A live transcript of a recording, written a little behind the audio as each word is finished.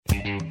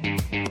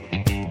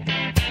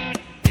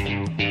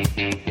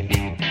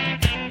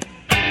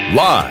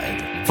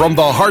Live from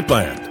the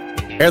heartland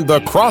and the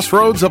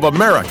crossroads of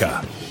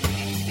America,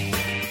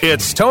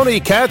 it's Tony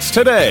Katz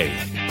Today.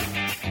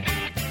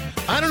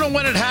 I don't know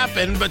when it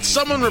happened, but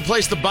someone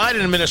replaced the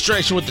Biden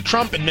administration with the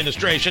Trump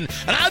administration,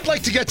 and I'd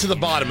like to get to the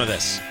bottom of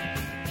this.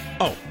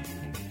 Oh,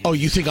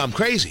 you think I'm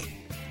crazy?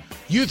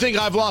 You think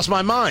I've lost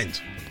my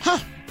mind? Huh,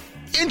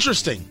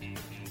 interesting.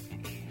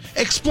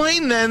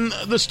 Explain then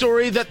the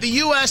story that the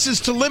U.S.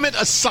 is to limit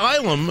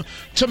asylum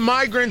to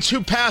migrants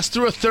who pass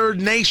through a third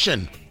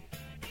nation.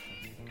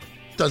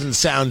 Doesn't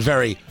sound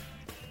very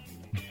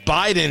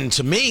Biden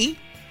to me.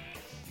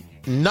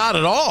 Not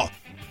at all.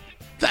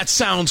 That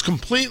sounds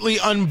completely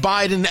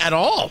un-Biden at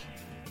all.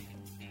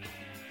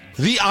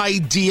 The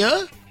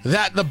idea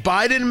that the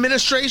Biden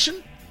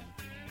administration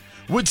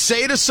would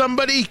say to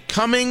somebody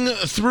coming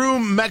through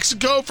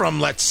Mexico from,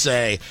 let's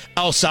say,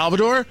 El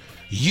Salvador,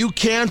 you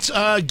can't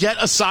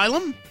get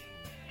asylum?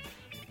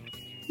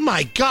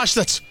 My gosh,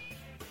 that's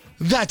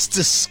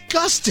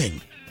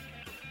disgusting.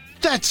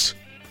 That's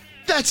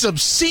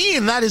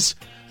obscene. That is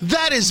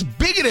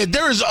bigoted.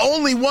 There is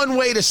only one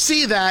way to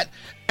see that,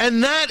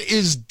 and that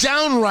is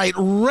downright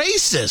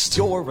racist.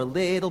 You're a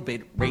little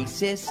bit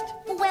racist.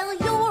 Well,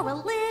 you're a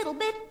little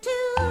bit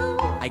too.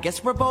 I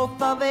guess we're both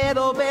a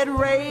little bit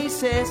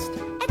racist.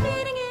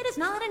 Admitting it is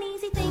not an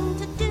easy thing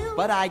to do.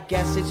 But I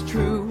guess it's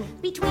true.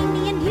 Between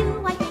me and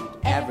you, I think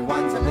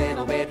everyone's a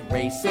little bit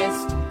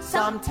racist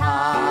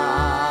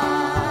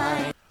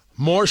sometimes.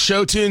 More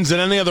show tunes than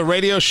any other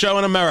radio show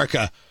in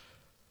America.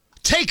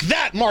 Take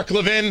that, Mark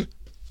Levin.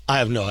 I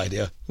have no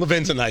idea.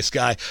 Levin's a nice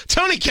guy.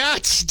 Tony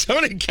Katz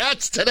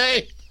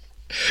Today.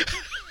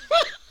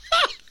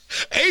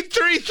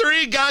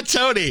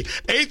 833-GOT-TONY.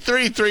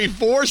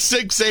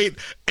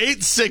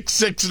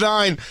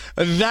 833-468-8669.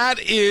 That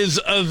is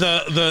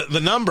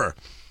the number.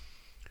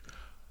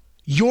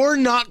 You're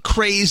not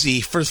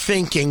crazy for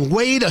thinking,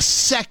 wait a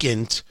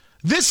second,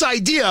 this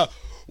idea,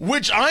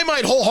 which I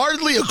might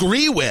wholeheartedly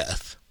agree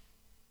with,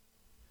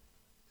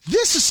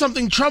 this is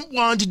something Trump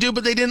wanted to do,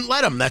 but they didn't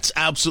let him. That's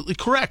absolutely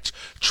correct.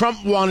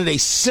 Trump wanted a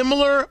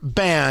similar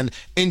ban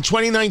in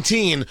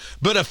 2019,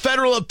 but a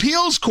federal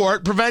appeals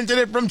court prevented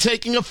it from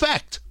taking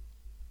effect.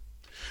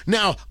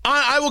 Now,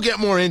 I will get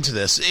more into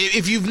this.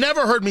 If you've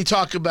never heard me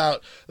talk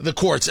about the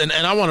courts, and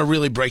I want to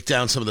really break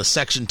down some of the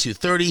Section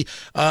 230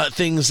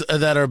 things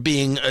that are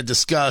being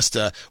discussed,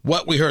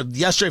 what we heard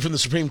yesterday from the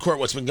Supreme Court,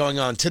 what's been going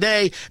on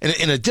today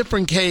in a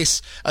different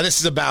case.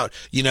 This is about,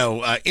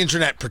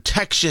 internet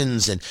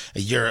protections, and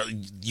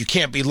you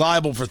can't be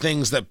liable for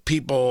things that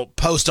people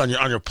post on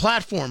your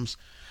platforms.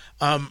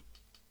 I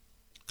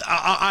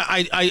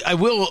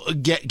will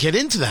get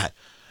into that.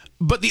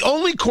 But the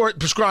only court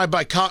prescribed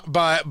by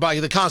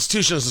the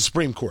Constitution is the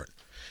Supreme Court.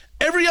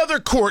 Every other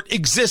court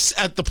exists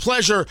at the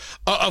pleasure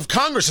of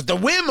Congress, at the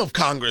whim of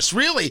Congress.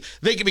 Really,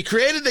 they can be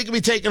created, they can be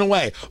taken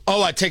away.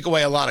 Oh, I take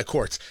away a lot of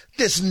courts.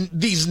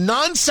 These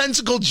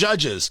nonsensical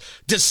judges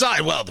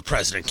decide, well, the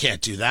president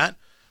can't do that.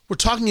 We're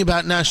talking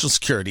about national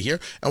security here,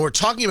 and we're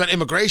talking about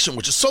immigration,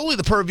 which is solely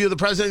the purview of the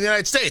President of the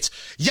United States.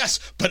 Yes,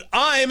 but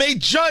I'm a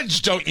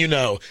judge, don't you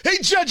know?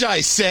 A judge,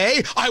 I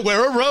say. I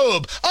wear a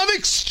robe. I'm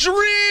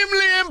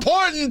extremely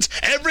important.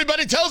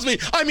 Everybody tells me.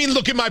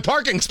 Look at my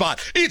parking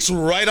spot. It's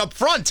right up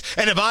front.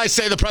 And if I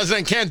say the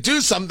president can't do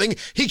something,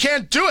 he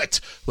can't do it.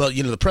 Well,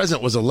 the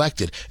president was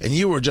elected, and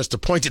you were just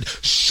appointed.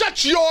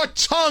 Shut your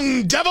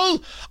tongue,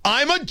 devil!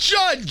 I'm a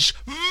judge.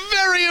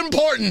 Very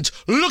important.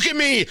 Look at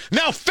me.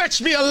 Now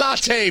fetch me a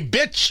latte,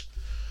 bitch.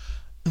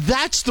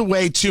 That's the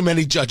way too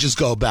many judges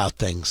go about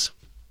things.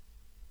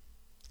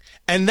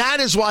 And that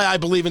is why I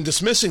believe in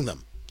dismissing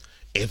them.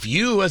 If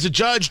you, as a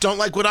judge, don't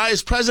like what I,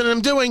 as president,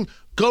 am doing,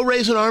 go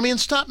raise an army and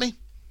stop me.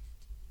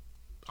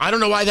 I don't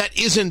know why that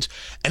isn't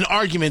an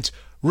argument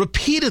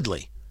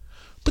repeatedly.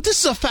 But this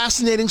is a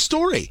fascinating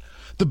story.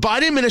 The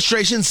Biden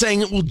administration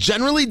saying it will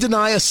generally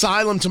deny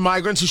asylum to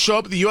migrants who show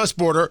up at the U.S.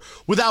 border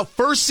without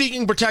first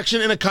seeking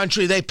protection in a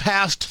country they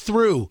passed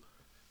through.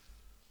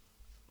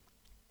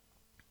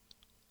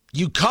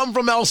 You come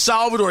from El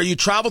Salvador, you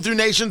travel through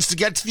nations to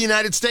get to the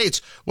United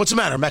States. What's the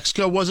matter?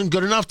 Mexico wasn't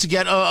good enough to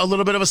get a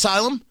little bit of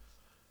asylum?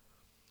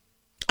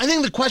 I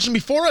think the question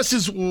before us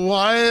is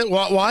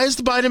why is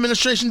the Biden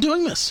administration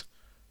doing this?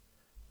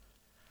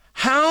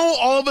 How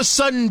all of a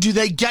sudden do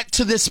they get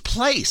to this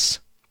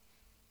place?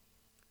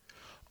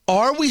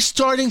 Are we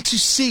starting to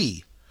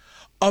see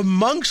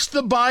amongst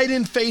the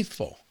Biden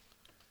faithful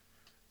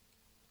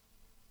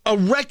a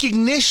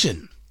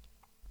recognition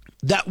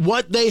that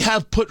what they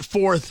have put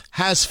forth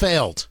has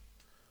failed?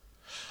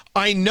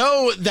 I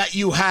know that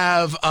you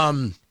have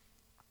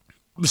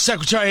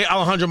Secretary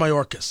Alejandro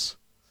Mayorkas.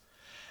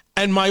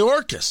 And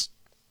Mayorkas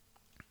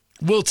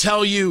will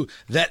tell you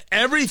that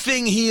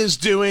everything he is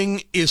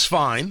doing is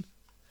fine.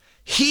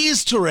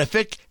 He's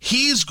terrific.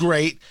 He's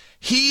great.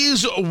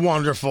 He's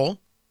wonderful.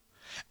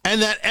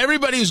 And that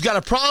everybody who's got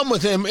a problem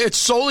with him, it's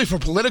solely for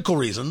political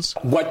reasons.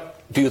 What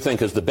do you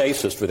think is the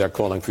basis for their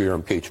calling for your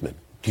impeachment?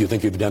 Do you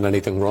think you've done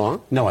anything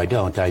wrong? No, I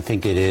don't. I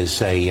think it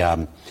is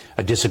a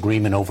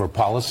disagreement over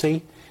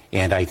policy,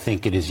 and I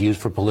think it is used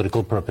for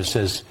political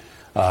purposes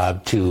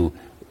to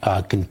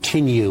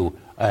continue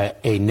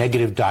a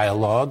negative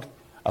dialogue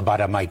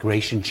about a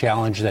migration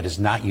challenge that is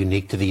not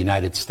unique to the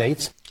United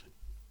States.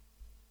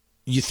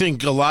 You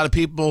think a lot of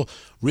people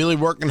really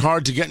working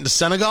hard to get into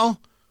Senegal?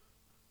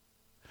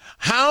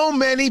 How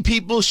many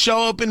people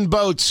show up in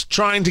boats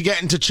trying to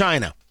get into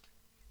China?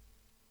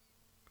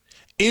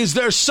 Is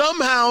there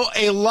somehow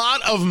a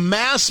lot of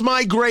mass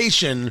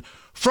migration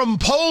from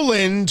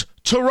Poland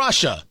to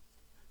Russia?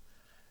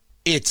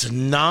 It's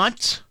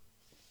not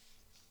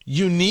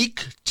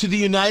unique to the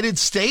United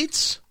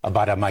States?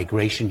 About a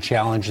migration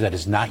challenge that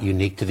is not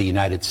unique to the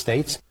United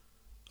States?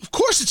 Of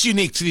course it's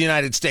unique to the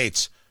United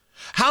States.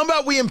 How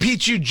about we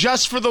impeach you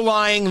just for the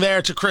lying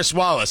there to Chris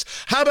Wallace?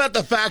 How about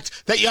the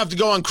fact that you have to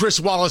go on Chris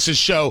Wallace's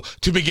show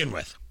to begin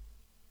with?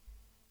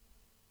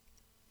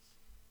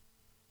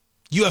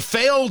 You have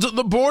failed at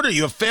the border.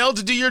 You have failed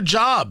to do your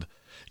job.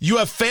 You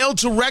have failed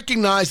to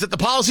recognize that the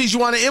policies you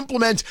want to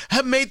implement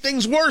have made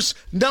things worse,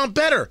 not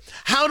better.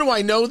 How do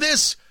I know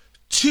this?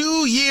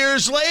 2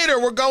 years later,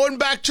 we're going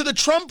back to the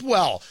Trump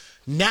well.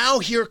 Now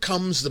here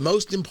comes the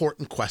most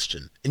important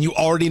question, and you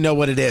already know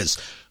what it is.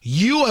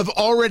 You have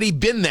already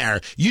been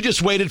there. You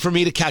just waited for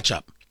me to catch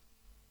up.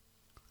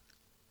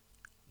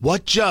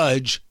 What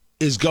judge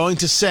is going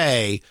to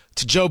say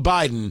to Joe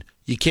Biden,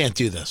 you can't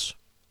do this?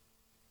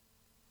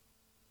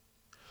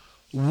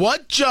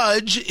 What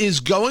judge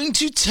is going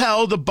to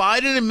tell the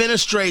Biden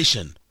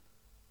administration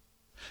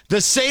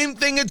the same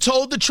thing it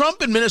told the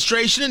Trump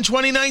administration in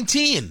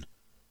 2019?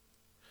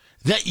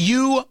 That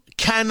you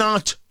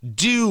cannot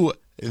do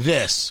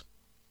this.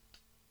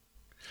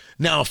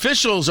 Now,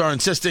 officials are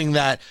insisting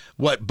that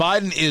what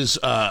Biden is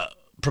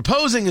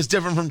proposing is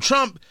different from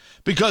Trump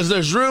because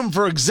there's room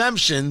for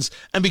exemptions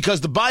and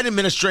because the Biden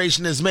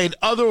administration has made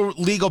other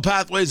legal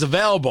pathways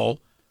available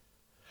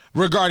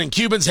regarding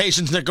Cubans,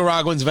 Haitians,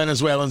 Nicaraguans,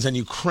 Venezuelans, and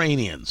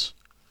Ukrainians.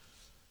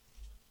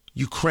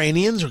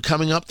 Ukrainians are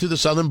coming up through the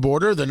southern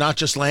border. They're not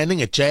just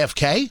landing at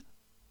JFK.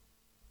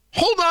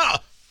 Hold on,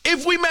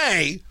 if we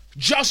may,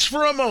 just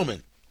for a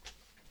moment.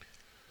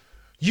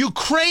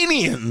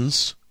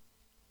 Ukrainians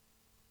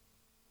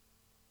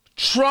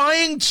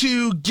trying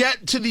to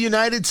get to the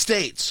United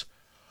States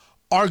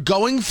are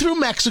going through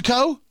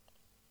Mexico.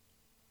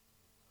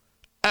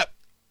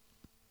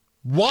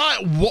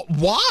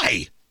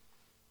 Why?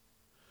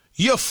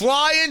 You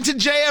fly into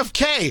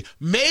JFK.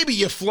 Maybe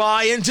you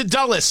fly into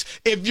Dulles.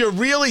 If you're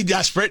really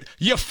desperate,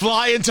 you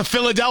fly into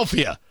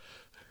Philadelphia.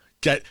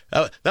 That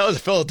was a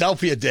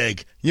Philadelphia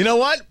dig. You know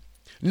what?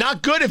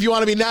 Not good if you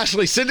want to be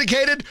nationally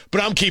syndicated,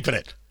 but I'm keeping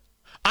it.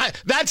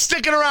 That's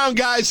sticking around,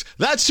 guys.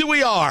 That's who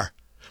we are.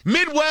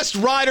 Midwest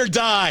ride or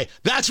die.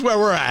 That's where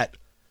we're at.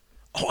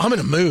 Oh, I'm in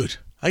a mood.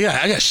 I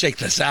gotta shake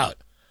this out.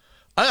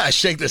 I gotta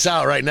shake this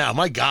out right now.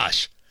 My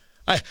gosh.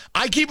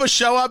 I keep a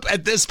show up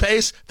at this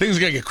pace, things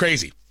are gonna get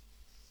crazy.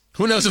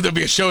 Who knows if there'll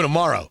be a show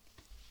tomorrow?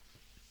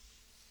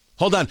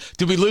 Hold on.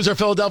 Did we lose our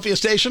Philadelphia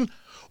station?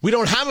 We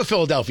don't have a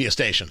Philadelphia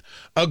station.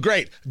 Oh,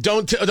 great.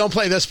 Don't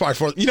play this part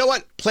for them. You know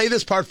what? Play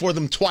this part for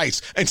them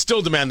twice and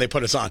still demand they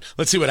put us on.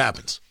 Let's see what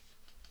happens.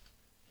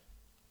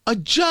 A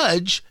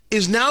judge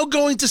is now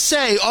going to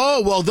say,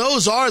 oh, well,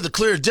 those are the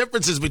clear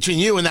differences between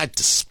you and that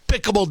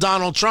despicable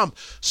Donald Trump,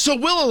 so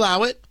we'll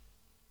allow it.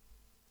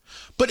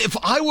 But if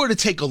I were to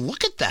take a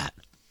look at that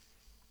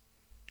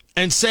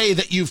and say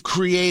that you've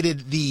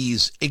created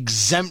these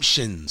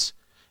exemptions,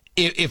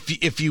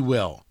 if you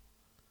will,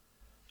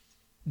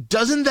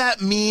 doesn't that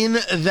mean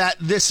that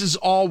this is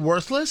all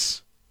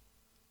worthless?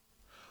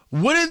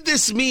 Wouldn't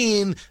this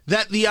mean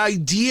that the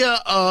idea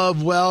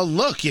of, well,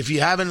 look, if you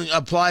haven't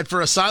applied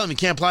for asylum, you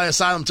can't apply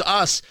asylum to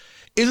us,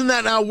 isn't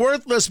that now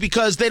worthless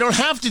because they don't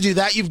have to do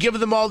that? You've given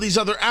them all these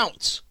other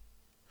outs.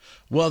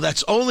 Well,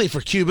 that's only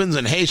for Cubans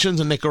and Haitians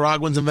and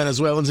Nicaraguans and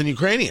Venezuelans and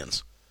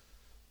Ukrainians.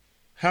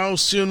 How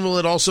soon will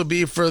it also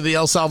be for the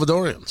El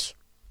Salvadorians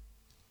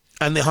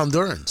and the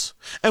Hondurans?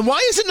 And why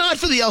is it not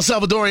for the El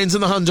Salvadorians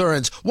and the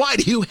Hondurans? Why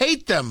do you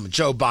hate them,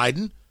 Joe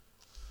Biden?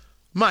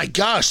 My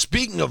gosh,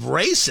 speaking of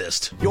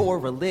racist. You're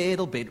a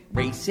little bit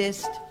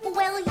racist.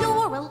 Well,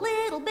 you're a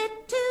little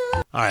bit too.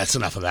 All right, that's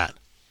enough of that.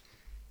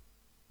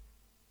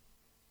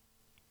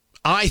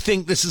 I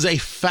think this is a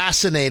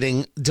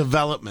fascinating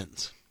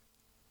development.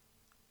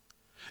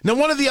 Now,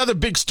 one of the other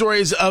big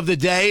stories of the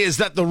day is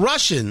that the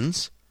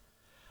Russians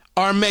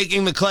are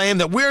making the claim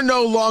that we're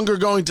no longer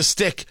going to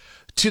stick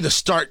to the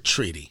START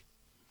treaty.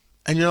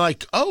 And you're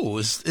like, oh,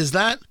 is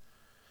that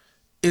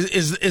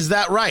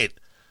right?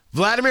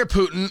 Vladimir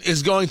Putin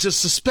is going to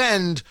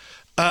suspend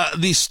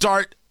the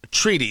START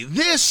treaty.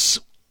 This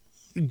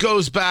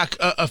goes back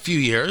a few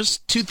years.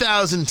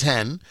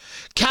 2010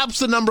 caps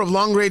the number of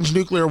long-range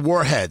nuclear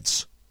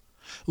warheads,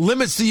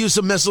 limits the use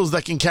of missiles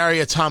that can carry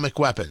atomic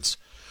weapons.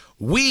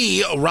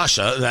 We,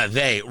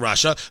 Russia,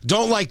 Russia,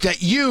 don't like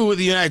that you,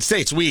 the United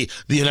States, we,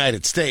 the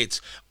United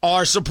States,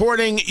 are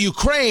supporting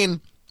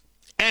Ukraine,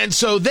 and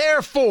so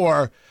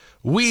therefore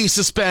we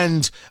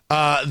suspend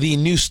the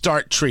New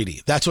START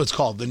treaty. That's what it's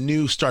called, the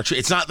New START treaty.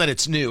 It's not that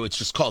it's new, it's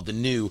just called the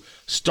New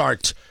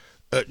START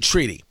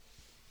treaty.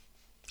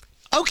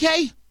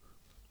 Okay.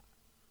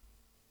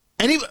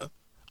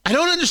 I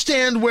don't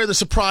understand where the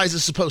surprise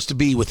is supposed to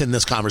be within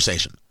this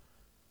conversation.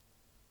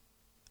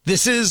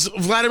 This is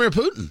Vladimir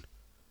Putin.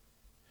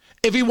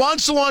 If he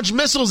wants to launch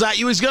missiles at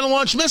you, he's going to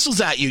launch missiles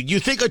at you. You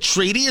think a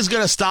treaty is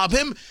going to stop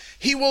him?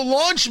 He will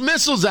launch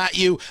missiles at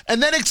you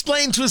and then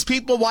explain to his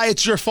people why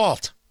it's your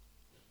fault.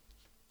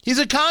 He's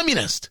a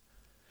communist.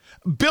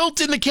 Built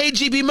into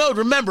KGB mode.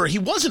 Remember, he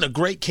wasn't a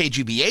great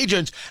KGB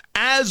agent,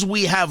 as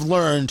we have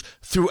learned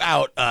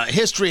throughout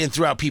history and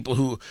throughout people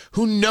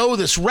who know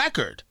this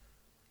record.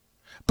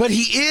 But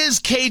he is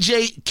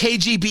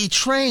KGB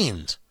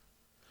trained.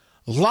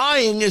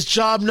 Lying is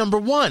job number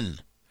one.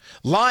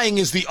 Lying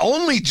is the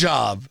only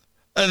job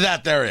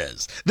that there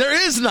is. There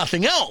is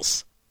nothing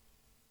else.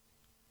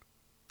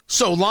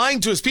 So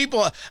lying to his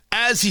people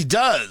as he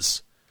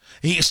does,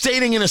 he's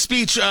stating in a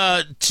speech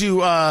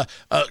to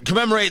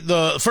commemorate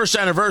the first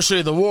anniversary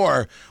of the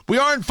war, we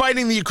aren't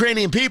fighting the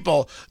Ukrainian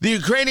people. The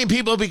Ukrainian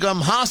people have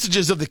become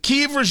hostages of the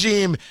Kyiv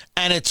regime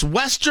and its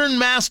Western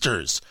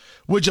masters,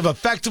 which have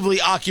effectively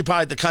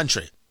occupied the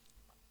country.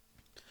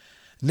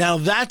 Now,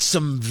 that's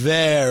some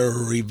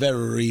very,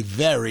 very,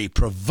 very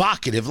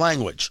provocative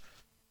language.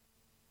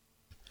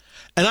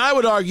 And I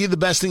would argue the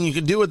best thing you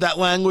can do with that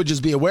language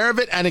is be aware of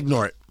it and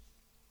ignore it.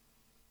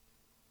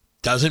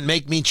 Doesn't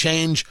make me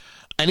change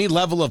any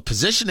level of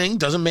positioning,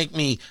 doesn't make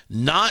me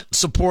not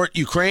support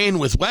Ukraine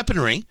with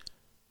weaponry.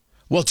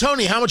 Well,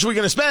 Tony, how much are we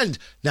going to spend?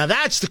 Now,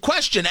 that's the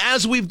question,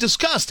 as we've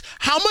discussed.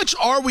 How much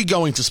are we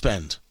going to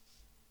spend?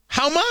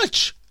 How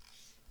much?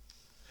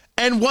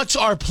 And what's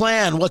our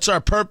plan? What's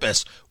our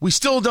purpose? We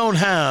still don't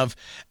have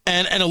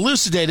an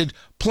elucidated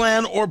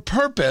plan or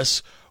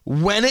purpose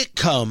when it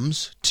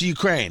comes to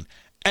Ukraine.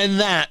 And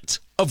that,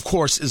 of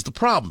course, is the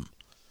problem.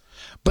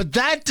 But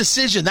that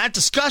decision, that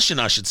discussion,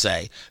 I should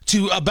say,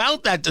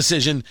 about that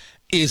decision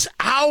is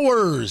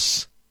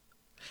ours.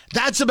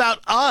 That's about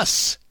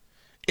us.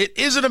 It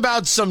isn't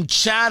about some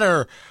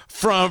chatter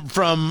from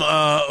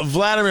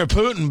Vladimir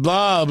Putin,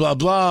 blah, blah,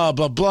 blah,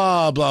 blah,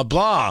 blah, blah,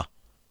 blah.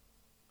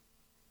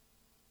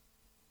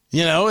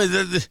 You know,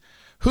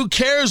 who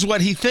cares what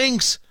he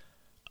thinks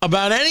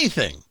about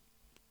anything?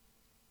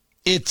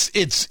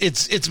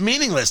 It's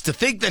meaningless to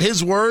think that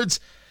his words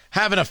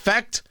have an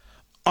effect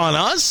on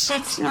us.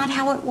 That's not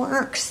how it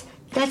works.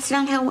 That's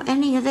not how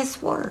any of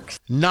this works.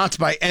 Not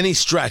by any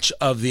stretch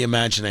of the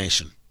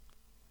imagination.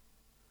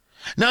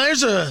 Now,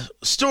 there's a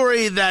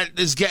story that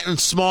is getting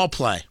small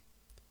play,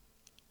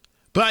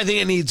 but I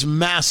think it needs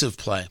massive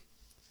play.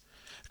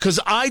 Because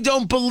I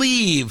don't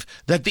believe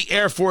that the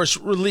Air Force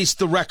released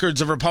the records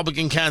of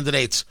Republican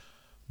candidates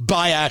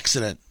by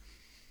accident.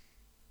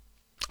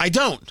 I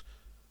don't.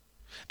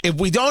 If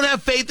we don't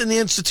have faith in the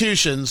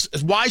institutions,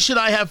 why should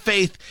I have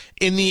faith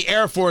in the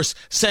Air Force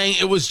saying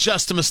it was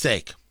just a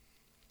mistake?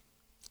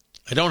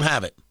 I don't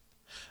have it.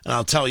 And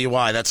I'll tell you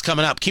why. That's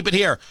coming up. Keep it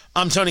here.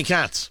 I'm Tony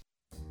Katz.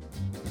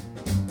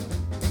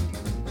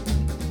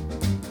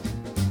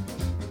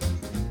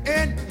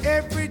 And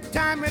every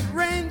time it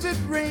rains,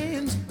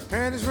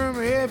 and it's from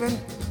heaven.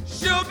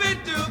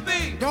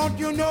 Don't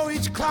you know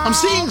each cloud? I'm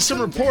seeing some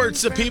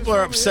reports that people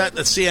are upset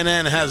that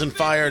CNN hasn't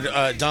fired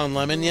Don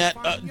Lemon yet.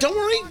 Don't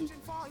worry.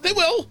 They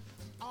will.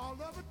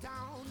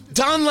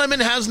 Don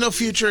Lemon has no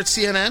future at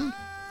CNN.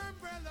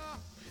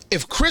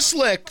 If Chris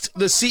Licht,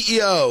 the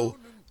CEO,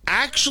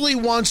 actually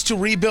wants to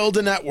rebuild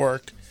a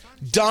network,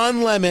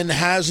 Don Lemon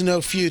has no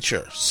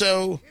future.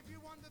 So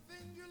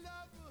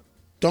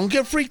don't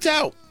get freaked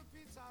out.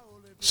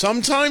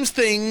 Sometimes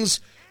things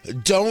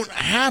don't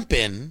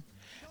happen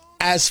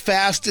as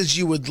fast as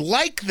you would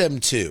like them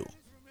to.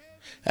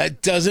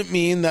 That doesn't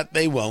mean that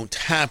they won't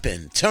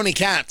happen. Tony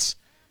Katz.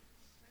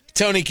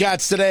 Tony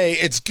Katz today.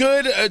 It's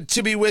good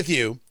to be with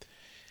you.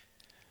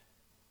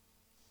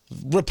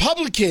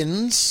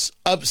 Republicans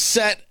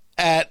upset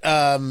at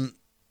the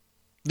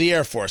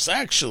Air Force.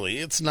 Actually,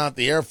 it's not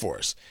the Air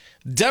Force.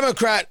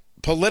 Democrat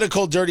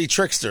political dirty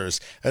tricksters.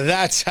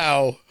 That's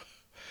how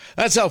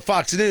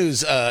Fox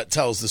News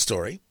tells the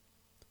story.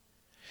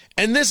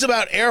 And this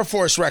about Air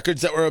Force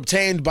records that were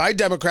obtained by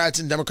Democrats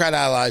and Democrat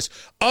allies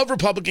of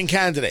Republican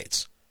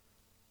candidates.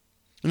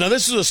 Now,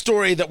 this is a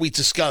story that we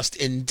discussed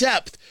in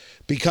depth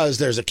because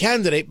there's a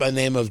candidate by the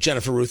name of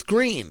Jennifer Ruth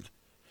Green,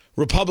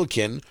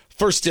 Republican,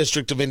 1st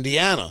District of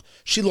Indiana.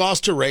 She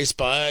lost her race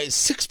by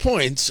 6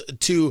 points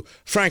to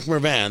Frank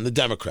Mervan, the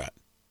Democrat.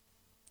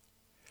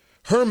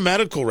 Her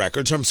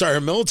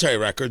military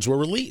records were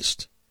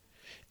released,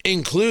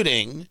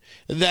 including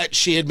that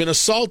she had been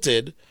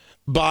assaulted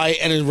by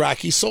an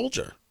Iraqi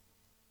soldier.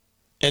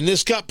 And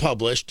this got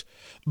published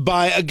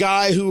by a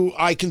guy who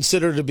I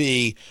consider to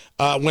be,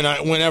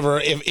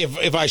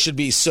 if I should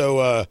be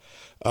so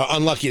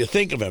unlucky to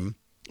think of him,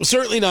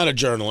 certainly not a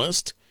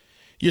journalist.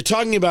 You're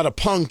talking about a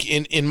punk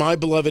in my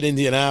beloved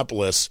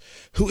Indianapolis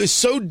who is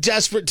so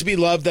desperate to be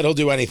loved that he'll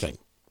do anything.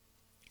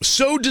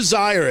 So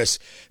desirous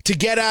to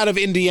get out of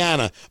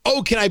Indiana.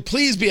 Oh, can I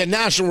please be a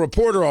national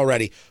reporter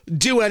already?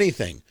 Do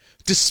anything.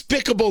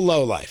 Despicable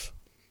lowlife.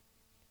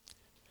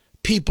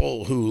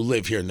 People who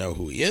live here know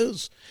who he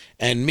is.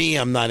 And me,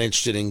 I'm not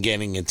interested in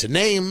getting into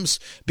names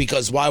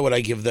because why would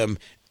I give them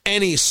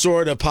any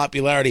sort of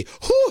popularity.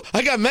 Whew,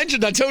 I got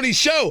mentioned on Tony's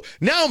show.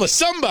 Now I'm a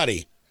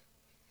somebody.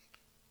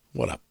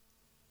 What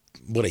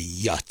a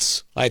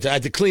yutz. I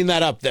had to clean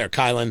that up there,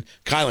 Kylan.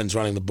 Kylan's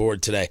running the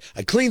board today.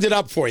 I cleaned it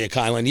up for you,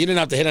 Kylan. You didn't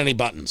have to hit any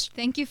buttons.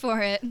 Thank you for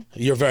it.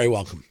 You're very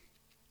welcome.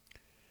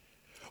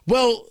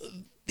 Well,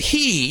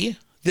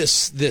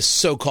 this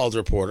so-called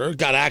reporter,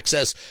 got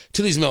access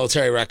to these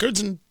military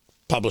records and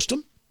published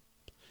them.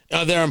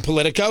 They're in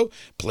Politico.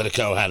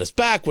 Politico had his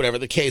back, whatever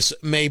the case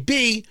may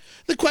be.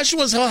 The question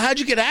was, how'd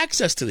you get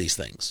access to these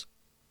things?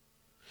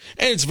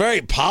 And it's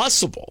very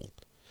possible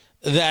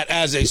that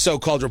as a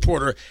so-called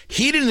reporter,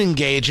 he didn't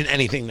engage in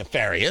anything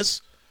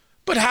nefarious.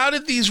 But how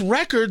did these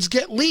records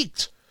get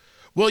leaked?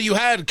 Well, you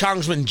had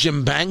Congressman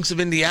Jim Banks of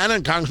Indiana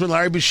and Congressman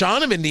Larry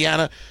Bucshon of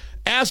Indiana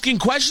asking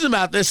questions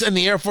about this, and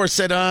the Air Force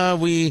said,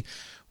 we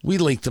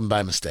leaked them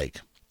by mistake.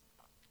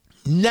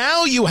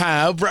 Now you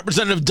have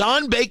Representative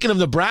Don Bacon of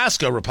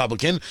Nebraska,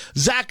 Republican,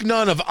 Zach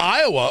Nunn of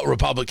Iowa,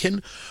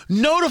 Republican,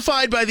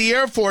 notified by the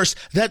Air Force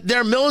that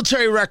their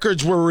military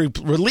records were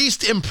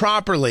released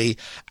improperly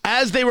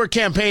as they were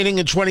campaigning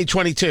in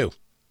 2022.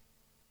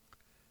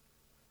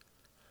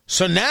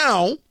 So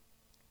now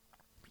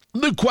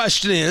the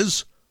question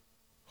is,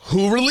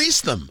 who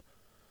released them?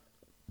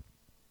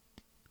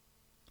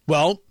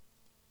 Well,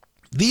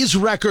 these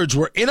records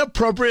were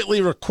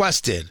inappropriately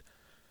requested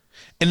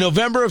in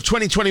November of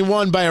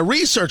 2021 by a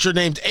researcher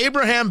named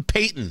Abraham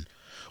Payton,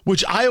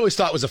 which I always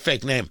thought was a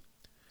fake name.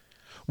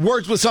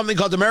 Worked with something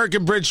called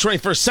American Bridge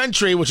 21st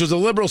Century, which was a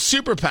liberal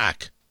super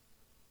PAC.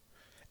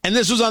 And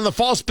this was on the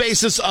false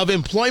basis of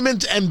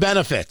employment and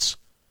benefits.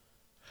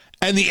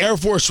 And the Air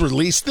Force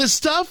released this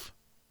stuff?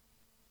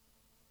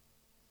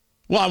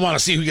 Well, I want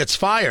to see who gets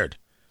fired.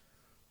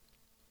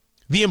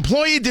 The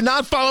employee did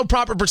not follow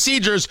proper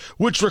procedures,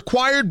 which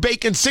required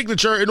Bacon's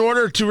signature in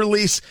order to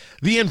release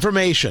the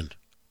information.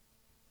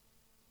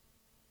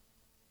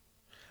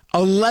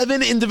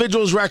 11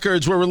 individuals'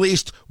 records were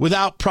released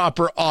without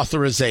proper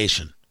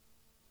authorization.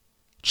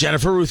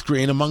 Jennifer Ruth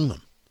Green among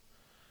them.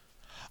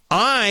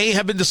 I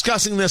have been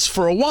discussing this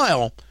for a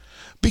while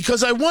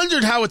because I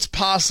wondered how it's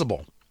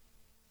possible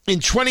in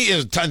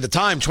the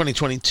time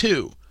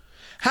 2022,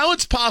 how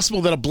it's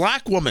possible that a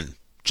black woman,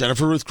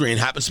 Jennifer Ruth Green,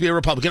 happens to be a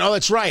Republican. Oh,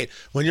 that's right.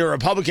 When you're a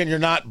Republican, you're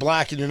not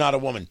black and you're not a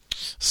woman.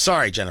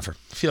 Sorry, Jennifer.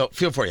 Feel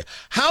for you.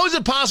 How is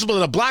it possible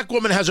that a black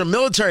woman has her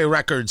military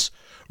records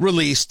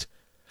released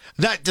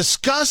that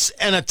discuss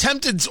an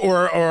attempted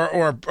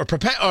or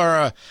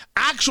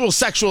actual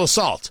sexual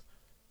assault,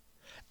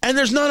 and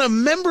there's not a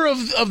member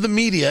of the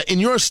media in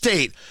your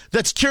state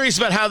that's curious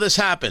about how this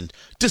happened,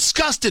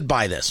 disgusted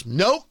by this?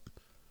 Nope.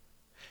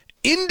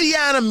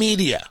 Indiana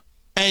media,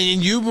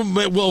 and you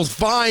will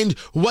find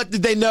what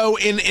did they know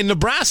in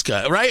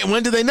Nebraska, right? And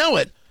when did they know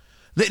it?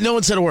 No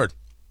one said a word.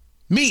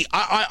 Me,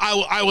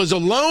 I was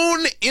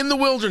alone in the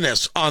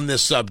wilderness on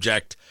this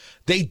subject.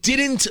 They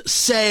didn't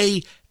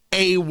say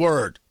a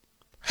word.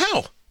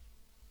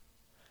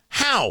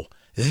 How?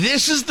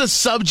 This is the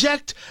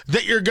subject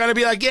that you're going to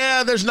be like,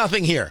 yeah, there's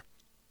nothing here.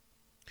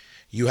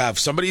 You have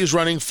somebody who's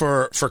running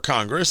for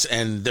Congress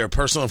and their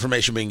personal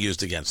information being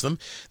used against them.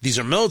 These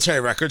are military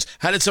records.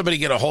 How did somebody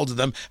get a hold of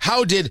them?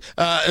 How did,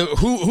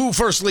 who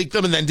first leaked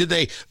them? And then did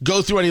they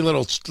go through any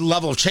little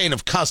level of chain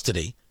of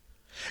custody?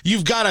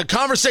 You've got a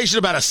conversation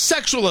about a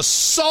sexual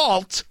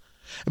assault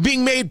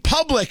being made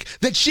public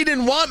that she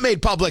didn't want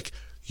made public.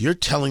 You're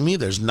telling me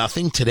there's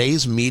nothing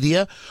today's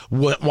media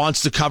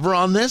wants to cover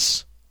on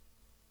this?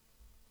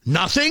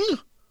 Nothing?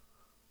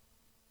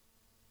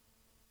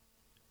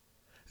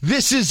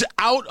 This is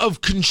out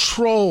of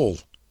control.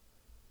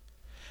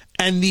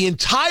 And the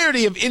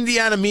entirety of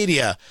Indiana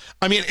media,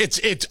 I mean,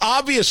 it's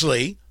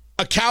obviously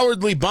a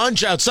cowardly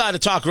bunch outside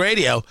of talk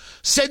radio,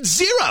 said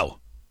zero.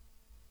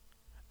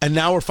 And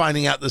now we're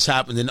finding out this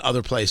happened in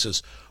other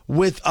places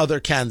with other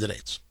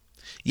candidates.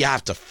 You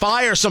have to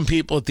fire some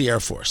people at the Air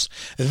Force.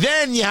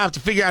 Then you have to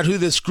figure out who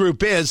this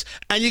group is,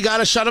 and you got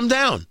to shut them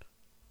down.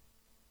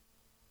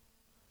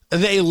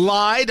 They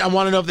lied. I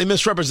want to know if they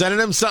misrepresented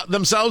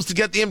themselves to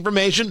get the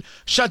information.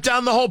 Shut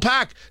down the whole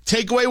pack.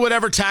 Take away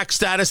whatever tax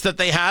status that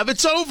they have.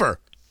 It's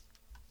over.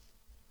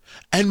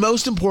 And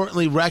most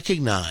importantly,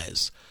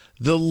 recognize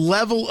the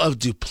level of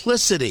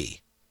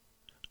duplicity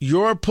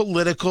your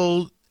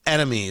political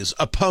enemies,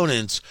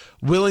 opponents,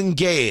 will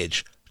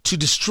engage to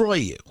destroy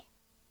you.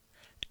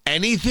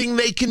 Anything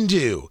they can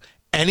do,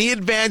 any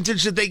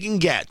advantage that they can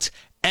get,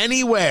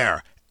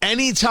 anywhere,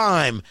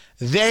 anytime,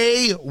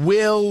 they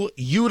will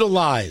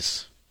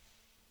utilize.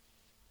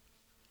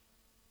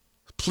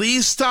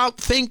 Please stop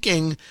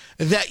thinking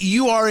that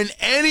you are in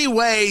any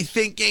way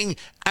thinking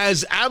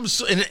as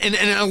in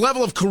a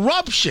level of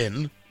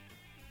corruption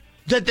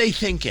that they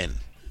think in.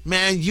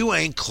 Man, you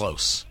ain't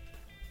close.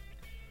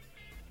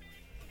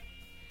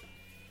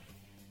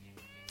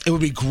 It would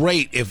be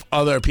great if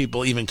other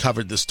people even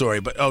covered the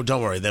story, but oh,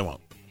 don't worry, they won't.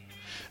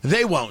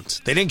 They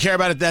won't. They didn't care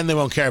about it then, they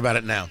won't care about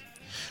it now.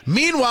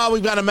 Meanwhile,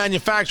 we've got a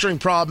manufacturing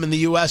problem in the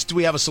U.S. Do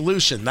we have a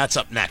solution? That's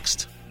up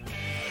next.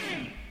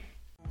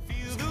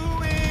 Feel the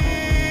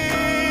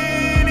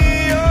wind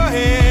in your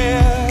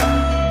hair.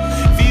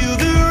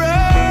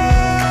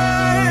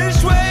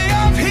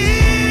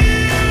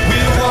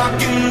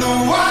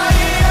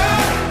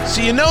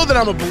 you know that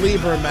I'm a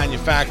believer in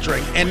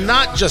manufacturing, and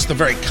not just the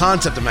very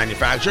concept of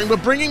manufacturing,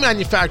 but bringing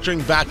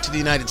manufacturing back to the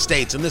United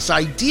States. And this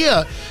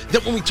idea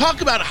that when we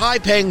talk about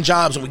high-paying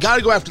jobs, and we got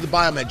to go after the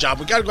biomed job,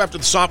 we got to go after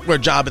the software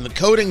job and the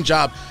coding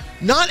job,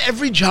 not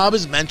every job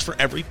is meant for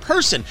every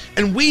person.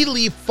 And we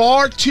leave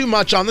far too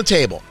much on the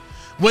table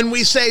when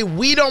we say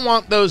we don't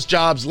want those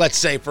jobs, let's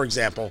say, for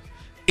example,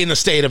 in the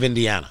state of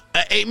Indiana.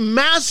 A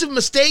massive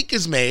mistake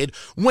is made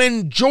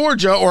when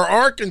Georgia or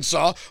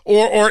Arkansas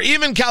or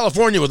even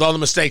California, with all the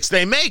mistakes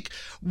they make,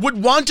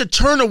 would want to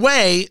turn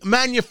away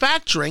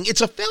manufacturing.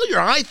 It's a failure,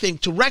 I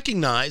think, to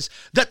recognize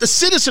that the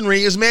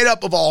citizenry is made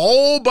up of a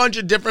whole bunch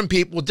of different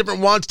people with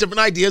different wants, different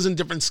ideas, and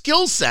different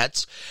skill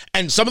sets.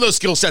 And some of those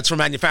skill sets for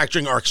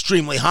manufacturing are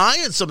extremely high,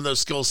 and some of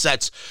those skill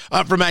sets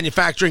for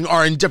manufacturing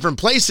are in different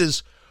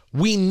places.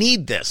 We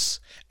need this.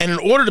 And in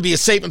order to be a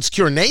safe and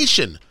secure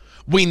nation,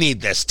 we need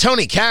this.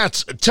 Tony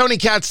Katz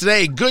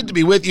today, good to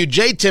be with you.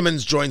 Jay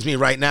Timmons joins me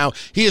right now.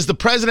 He is the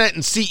president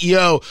and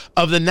CEO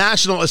of the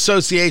National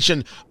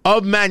Association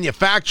of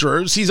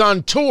Manufacturers. He's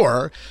on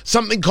tour,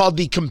 something called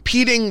the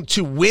Competing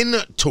to Win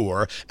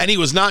Tour, and he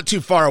was not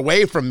too far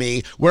away from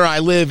me where I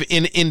live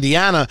in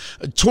Indiana,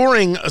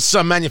 touring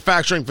some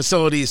manufacturing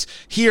facilities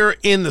here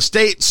in the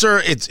state.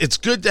 Sir, it's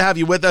good to have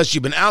you with us.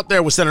 You've been out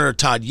there with Senator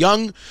Todd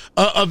Young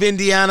of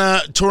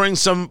Indiana, touring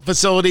some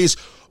facilities.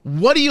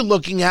 What are you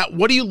looking at?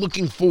 What are you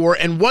looking for?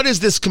 And what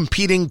is this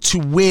Competing to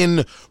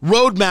Win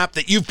roadmap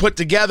that you've put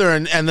together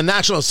and the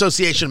National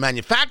Association of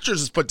Manufacturers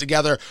has put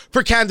together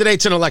for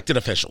candidates and elected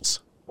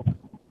officials?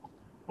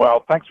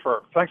 Well, thanks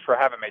for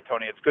having me,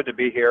 Tony. It's good to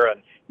be here.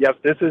 And yes,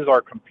 this is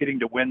our Competing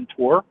to Win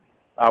tour,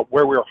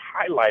 where we're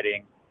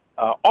highlighting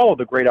all of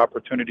the great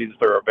opportunities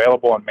that are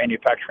available in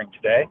manufacturing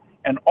today,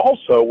 and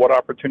also what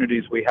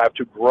opportunities we have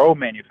to grow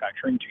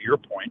manufacturing, to your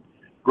point,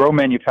 grow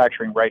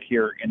manufacturing right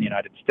here in the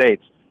United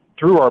States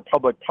through our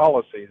public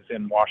policies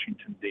in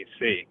Washington,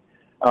 D.C.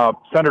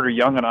 Senator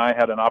Young and I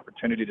had an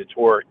opportunity to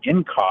tour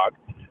Incog,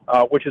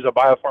 which is a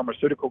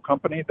biopharmaceutical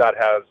company that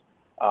has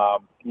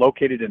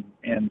located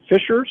in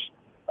Fishers,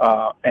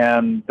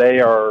 and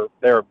they are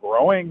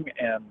growing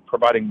and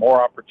providing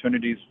more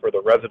opportunities for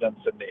the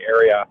residents in the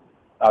area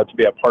to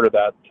be a part of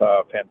that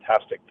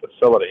fantastic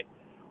facility.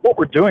 What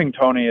we're doing,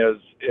 Tony,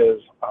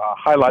 is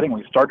highlighting.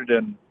 We started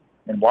in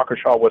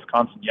Waukesha,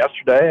 Wisconsin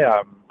yesterday.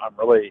 I'm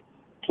really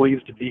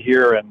pleased to be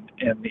here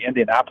in the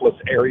Indianapolis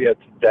area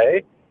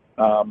today,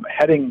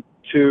 heading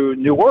to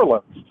New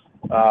Orleans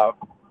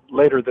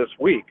later this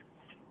week.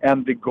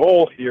 And the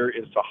goal here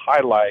is to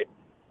highlight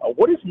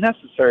what is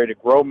necessary to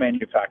grow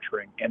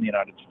manufacturing in the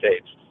United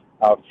States,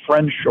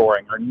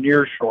 friendshoring or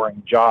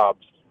nearshoring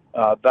jobs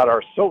that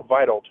are so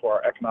vital to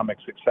our economic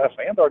success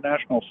and our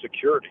national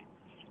security.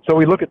 So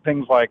we look at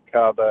things like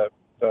the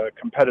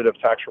competitive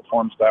tax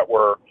reforms that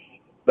were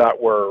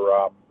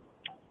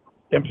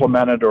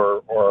implemented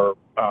or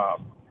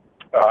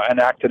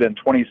enacted in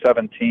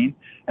 2017,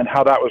 and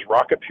how that was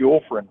rocket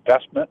fuel for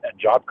investment and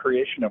job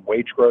creation and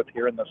wage growth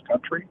here in this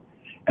country,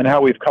 and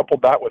how we've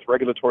coupled that with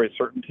regulatory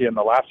certainty in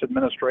the last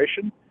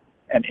administration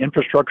and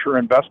infrastructure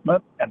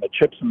investment and the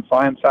CHIPS and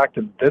Science Act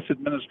in this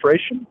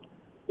administration.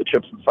 The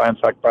CHIPS and Science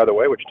Act, by the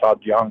way, which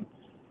Todd Young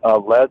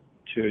led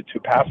to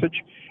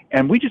passage.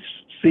 And we just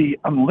see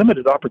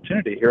unlimited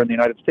opportunity here in the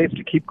United States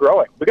to keep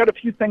growing. We got a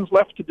few things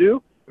left to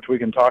do, which we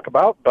can talk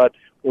about, but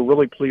we're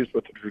really pleased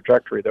with the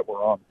trajectory that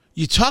we're on.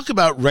 You talk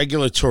about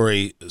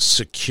regulatory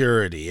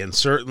security, and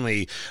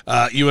certainly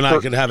you and I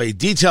could have a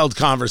detailed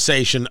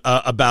conversation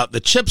about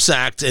the CHIPS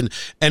Act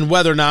and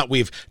whether or not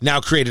we've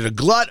now created a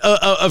glut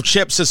of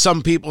chips, as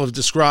some people have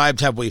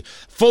described. Have we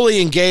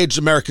fully engaged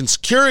American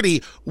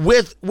security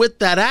with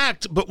that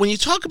act? But when you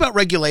talk about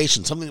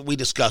regulation, something that we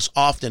discuss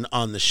often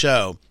on the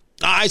show,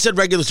 I said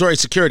regulatory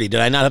security. Did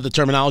I not have the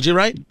terminology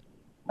right?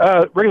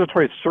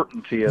 Regulatory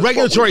certainty.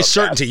 Regulatory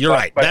certainty. You're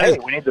right. But hey,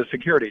 we need the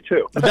security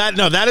too.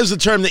 That is the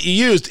term that you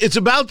used. It's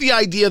about the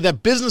idea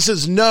that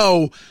businesses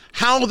know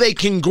how they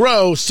can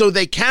grow so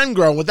they can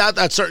grow. Without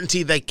that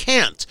certainty, they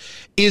can't.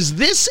 Is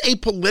this a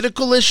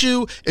political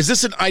issue? Is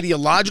this an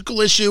ideological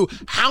issue?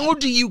 How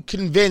do you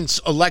convince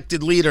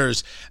elected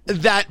leaders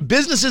that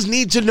businesses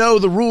need to know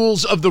the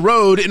rules of the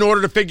road in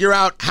order to figure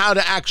out how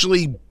to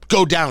actually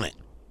go down it?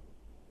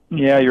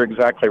 Yeah, you're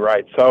exactly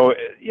right. So,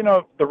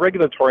 the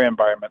regulatory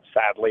environment,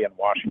 sadly, in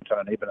Washington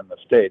and even in the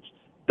states,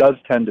 does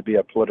tend to be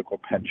a political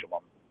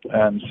pendulum.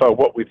 And so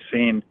what we've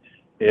seen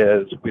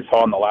is, we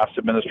saw in the last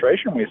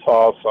administration, we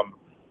saw some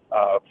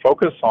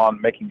focus on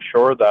making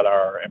sure that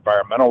our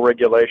environmental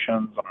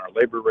regulations and our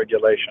labor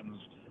regulations,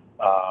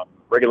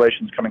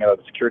 regulations coming out of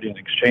the Security and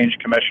Exchange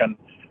Commission,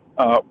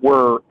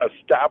 were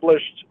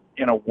established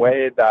in a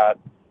way that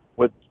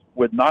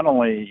would not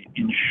only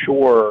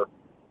ensure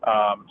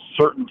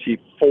certainty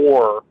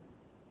for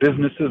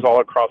businesses all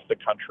across the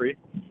country,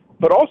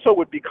 but also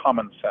would be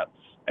common sense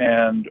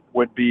and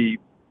would be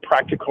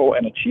practical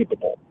and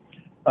achievable.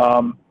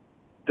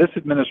 This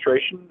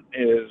administration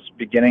is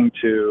beginning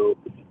to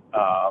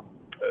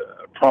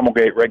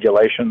promulgate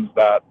regulations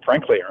that,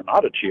 frankly, are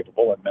not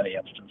achievable in many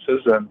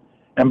instances,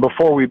 and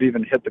before we've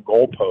even hit the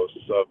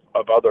goalposts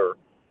of other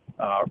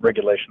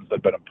regulations that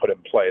have been put in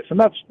place, and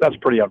that's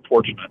pretty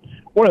unfortunate.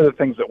 One of the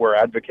things that we're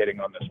advocating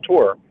on this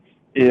tour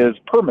is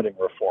permitting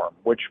reform,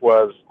 which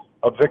was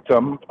a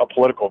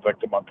political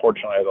victim,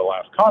 unfortunately, of the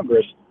last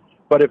Congress.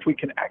 But if we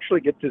can actually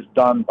get this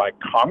done by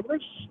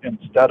Congress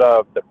instead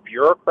of the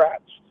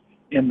bureaucrats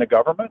in the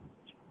government,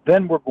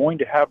 then we're going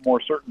to have more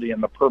certainty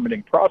in the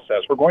permitting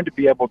process. We're going to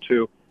be able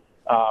to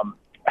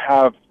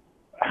have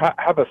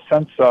a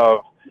sense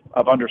of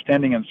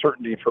understanding and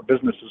certainty for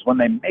businesses when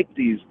they make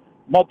these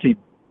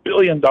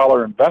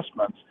multi-billion-dollar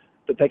investments,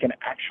 that they can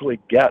actually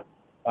get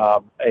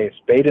a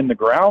spade in the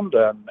ground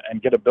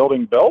and get a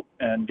building built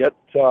and get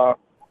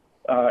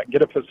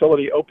a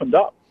facility opened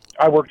up.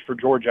 I worked for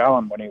George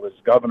Allen when he was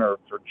governor of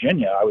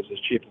Virginia. I was his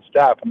chief of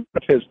staff, and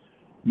one of his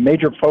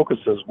major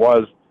focuses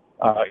was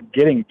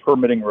getting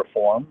permitting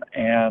reform.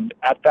 And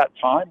at that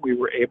time, we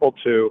were able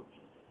to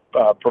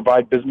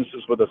provide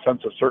businesses with a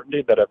sense of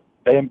certainty that if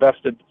they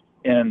invested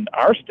in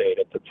our state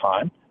at the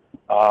time,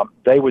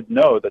 they would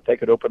know that they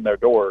could open their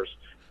doors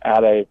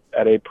at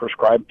a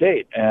prescribed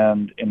date.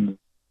 And in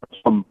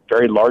some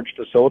very large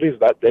facilities,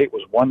 that date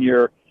was 1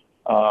 year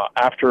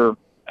after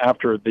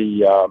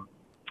the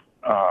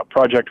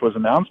project was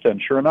announced,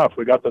 and sure enough,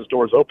 we got those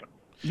doors open.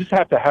 You just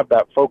have to have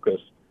that focus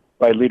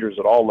by leaders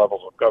at all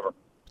levels of government.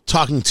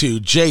 Talking to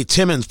Jay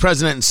Timmons,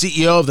 President and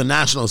CEO of the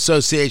National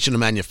Association of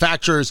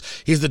Manufacturers.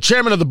 He's the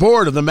chairman of the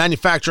board of the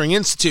Manufacturing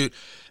Institute.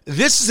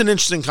 This is an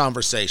interesting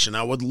conversation.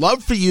 I would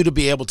love for you to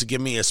be able to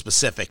give me a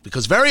specific,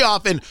 because very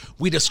often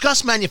we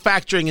discuss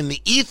manufacturing in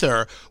the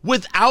ether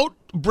without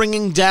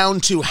bringing down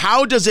to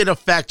how does it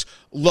affect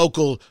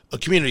local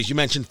communities. You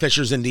mentioned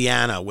Fishers,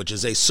 Indiana, which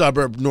is a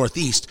suburb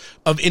northeast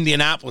of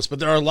Indianapolis, but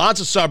there are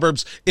lots of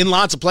suburbs in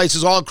lots of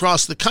places all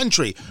across the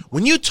country.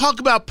 When you talk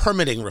about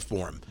permitting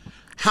reform,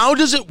 how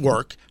does it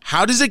work?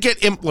 How does it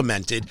get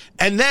implemented?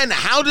 And then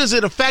how does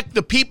it affect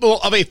the people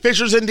of a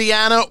Fishers,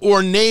 Indiana,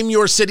 or name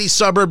your city,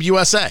 suburb,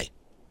 USA?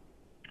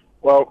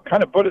 Well,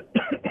 kind of put it,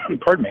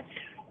 pardon me,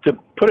 to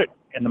put it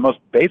in the most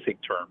basic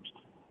terms,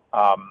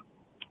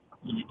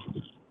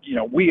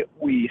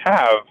 we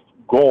have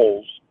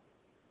goals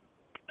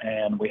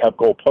and we have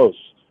goalposts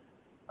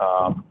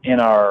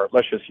in our,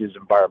 let's just use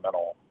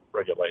environmental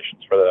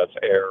regulations, whether that's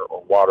air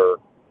or water,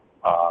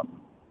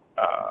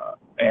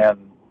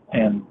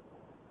 and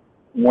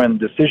when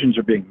decisions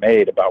are being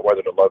made about where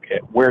to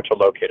locate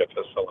a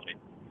facility,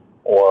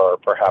 or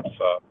perhaps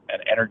an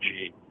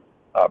energy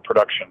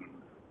production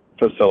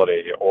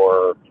facility,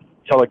 or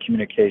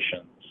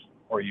telecommunications,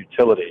 or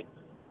utility,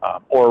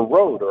 or a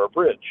road or a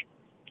bridge,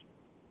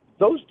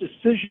 those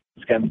decisions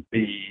can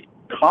be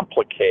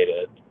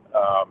complicated,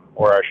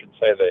 or I should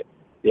say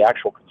the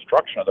actual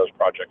construction of those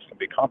projects can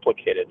be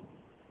complicated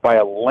by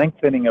a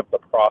lengthening of the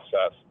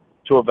process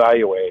to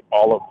evaluate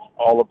all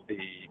of the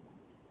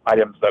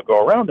items that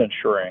go around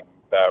ensuring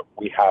that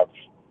we have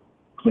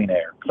clean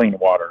air, clean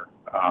water,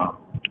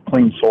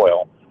 clean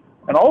soil,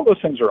 and all of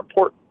those things are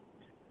important.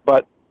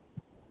 But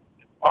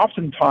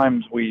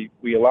oftentimes we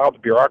allow the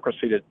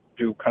bureaucracy to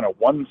do kind of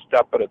one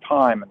step at a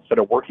time instead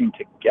of working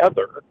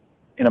together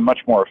in a much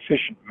more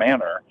efficient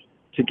manner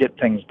to get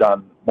things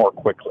done more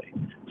quickly.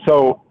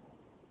 So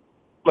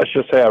let's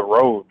just say a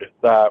road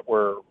that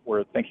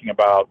we're thinking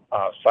about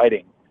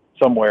siting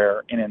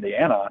somewhere in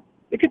Indiana,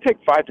 it could take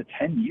 5 to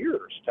 10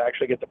 years to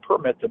actually get the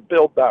permit to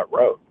build that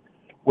road,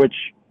 which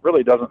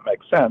really doesn't make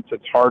sense.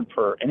 It's hard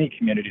for any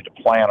community to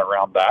plan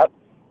around that,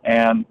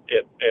 and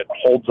it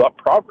holds up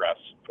progress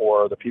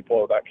for the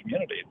people of that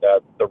community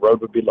that the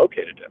road would be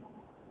located in.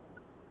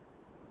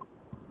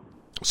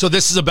 So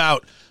this is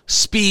about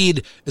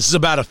speed, this is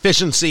about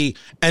efficiency,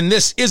 and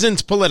this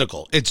isn't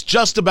political. It's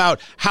just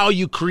about how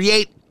you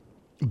create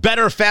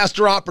better,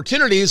 faster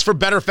opportunities for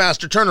better,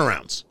 faster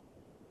turnarounds.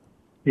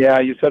 Yeah,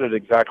 you said it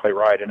exactly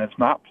right, and it's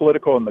not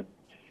political. And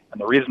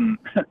the reason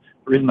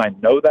I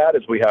know that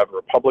is we have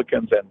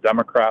Republicans and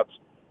Democrats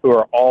who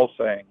are all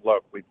saying,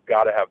 "Look, we've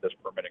got to have this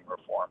permitting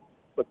reform."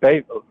 But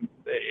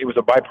it was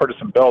a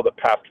bipartisan bill that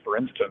passed, for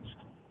instance,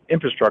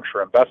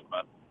 infrastructure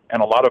investment,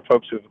 and a lot of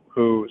folks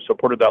who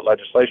supported that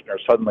legislation are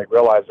suddenly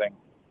realizing,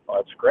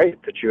 well, it's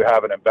great that you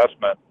have an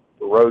investment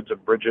for roads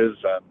and bridges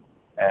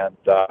and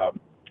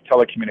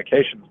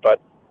telecommunications,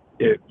 but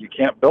you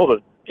can't build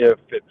it if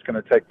it's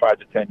going to take 5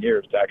 to 10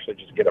 years to actually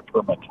just get a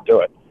permit to do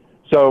it.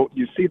 So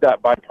you see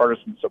that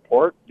bipartisan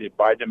support. The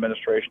Biden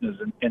administration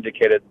has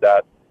indicated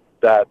that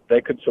they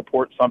could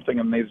support something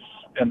in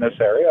this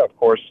area. Of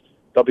course,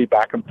 they'll be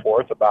back and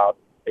forth about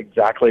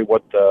exactly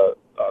what the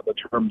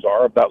terms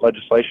are of that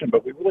legislation,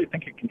 but we really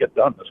think it can get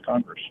done this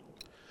Congress.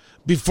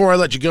 Before I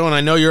let you go, and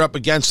I know you're up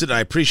against it, and I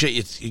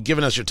appreciate you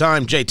giving us your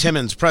time, Jay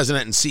Timmons,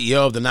 President and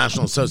CEO of the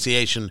National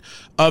Association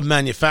of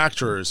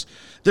Manufacturers.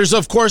 There's,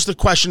 of course, the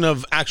question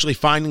of actually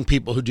finding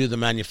people who do the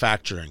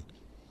manufacturing.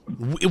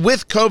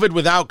 With COVID,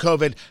 without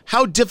COVID,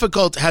 how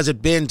difficult has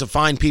it been to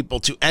find people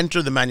to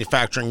enter the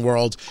manufacturing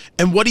world,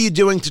 and what are you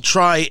doing to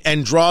try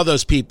and draw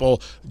those people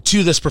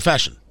to this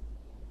profession?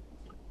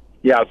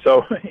 Yeah,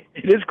 so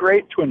it is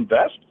great to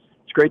invest.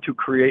 It's great to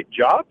create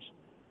jobs.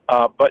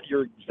 But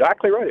you're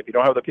exactly right. If you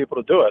don't have the people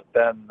to do it,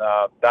 then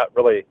that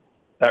really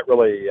that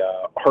really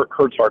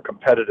hurts our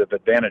competitive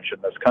advantage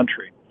in this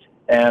country.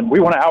 And we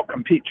want to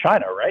outcompete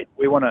China, right?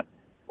 We want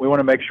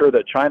to make sure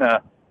that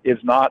China is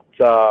not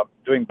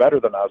doing better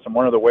than us. And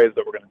one of the ways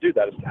that we're going to do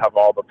that is to have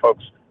all the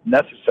folks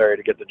necessary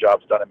to get the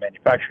jobs done in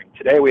manufacturing.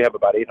 Today, we have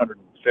about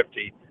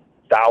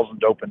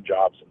 850,000 open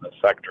jobs in this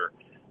sector.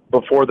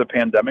 Before the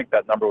pandemic,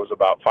 that number was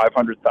about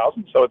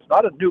 500,000. So it's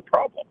not a new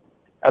problem.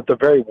 At the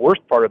very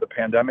worst part of the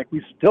pandemic,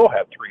 we still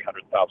had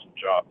 300,000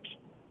 jobs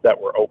that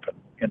were open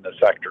in the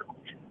sector.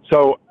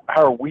 So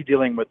how are we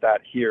dealing with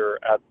that here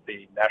at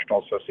the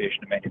National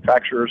Association of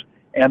Manufacturers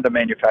and the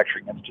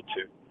Manufacturing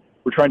Institute?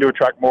 We're trying to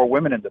attract more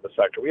women into the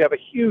sector. We have a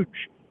huge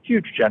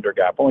gender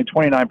gap. Only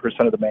 29%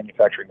 of the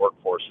manufacturing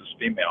workforce is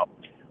female.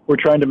 We're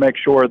trying to make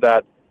sure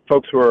that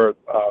folks who are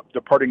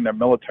departing their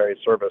military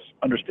service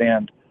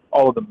understand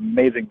all of the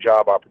amazing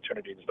job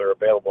opportunities that are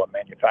available in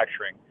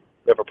manufacturing.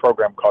 We have a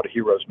program called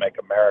Heroes Make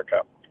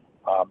America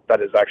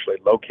that is actually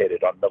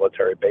located on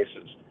military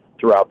bases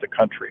throughout the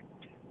country.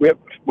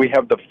 We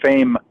have the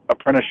FAME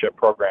apprenticeship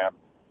program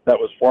that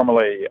was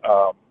formerly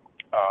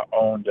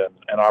owned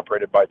and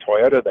operated by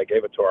Toyota. They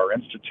gave it to our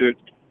institute,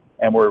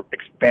 and we're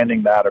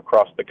expanding that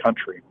across the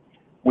country.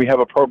 We have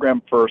a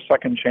program for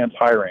second chance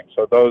hiring.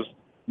 So those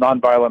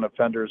nonviolent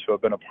offenders who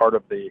have been a part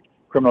of the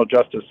criminal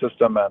justice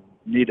system and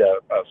need a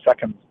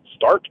second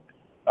start,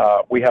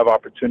 we have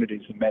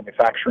opportunities in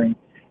manufacturing.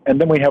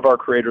 And then we have our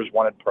Creators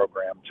Wanted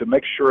program to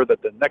make sure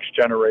that the next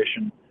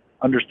generation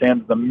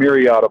understands the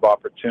myriad of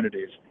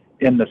opportunities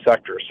in the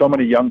sector. So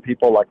many young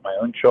people, like my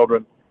own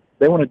children,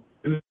 they want to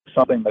do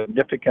something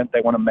significant.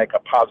 They want to make a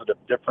positive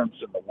difference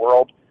in the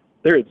world.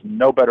 There is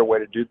no better way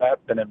to do that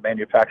than in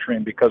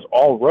manufacturing, because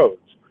all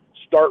roads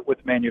start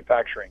with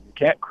manufacturing. You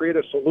can't create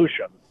a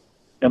solution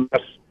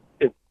unless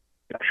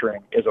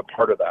manufacturing is a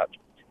part of that.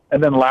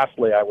 And then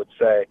lastly, I would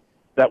say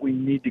that we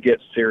need to get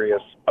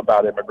serious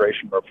about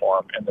immigration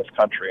reform in this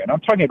country. And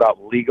I'm talking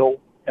about legal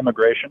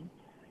immigration.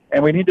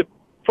 And we need to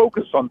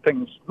focus on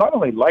things not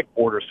only like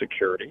border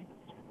security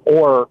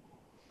or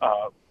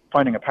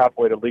finding a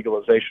pathway to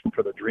legalization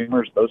for the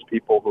dreamers, those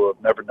people who have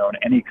never known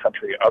any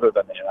country other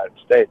than the United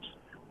States,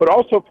 but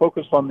also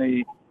focus on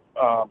the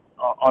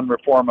on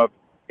reform of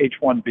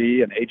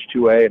H-1B and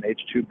H-2A and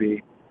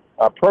H-2B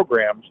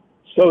programs,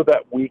 so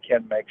that we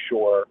can make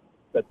sure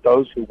that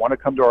those who want to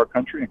come to our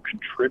country and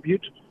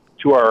contribute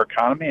to our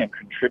economy and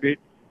contribute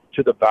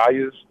to the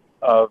values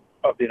of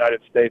the United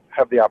States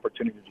have the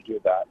opportunity to do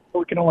that. But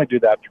we can only do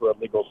that through a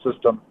legal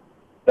system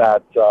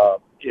that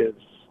is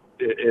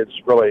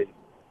really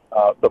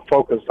the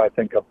focus, I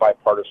think, of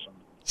bipartisan.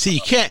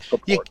 See,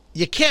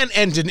 you can't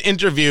end an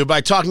interview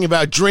by talking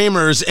about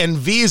dreamers and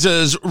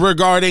visas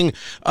regarding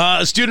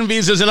student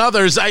visas and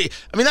others. I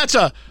mean, that's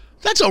a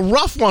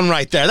rough one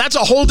right there. That's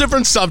a whole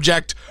different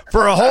subject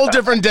for a whole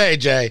different day,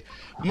 Jay.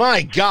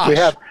 My gosh. We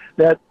have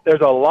that.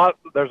 There's a lot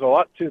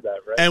to that,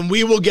 right? And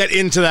we will get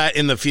into that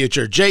in the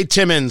future. Jay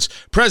Timmons,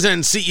 President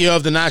and CEO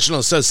of the National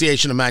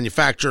Association of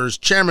Manufacturers,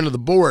 Chairman of the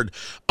Board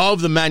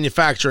of the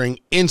Manufacturing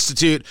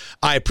Institute.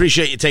 I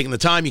appreciate you taking the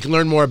time. You can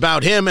learn more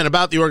about him and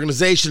about the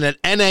organization at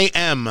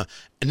NAM,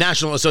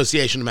 National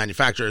Association of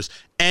Manufacturers,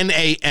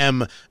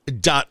 NAM.org.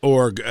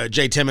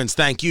 Jay Timmons,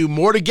 thank you.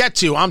 More to get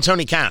to. I'm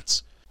Tony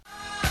Katz.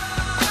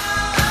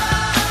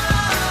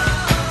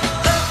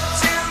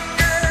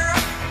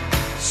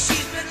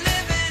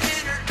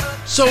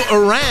 So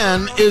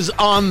Iran is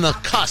on the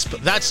cusp.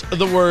 That's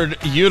the word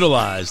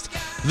utilized.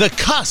 The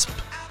cusp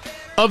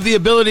of the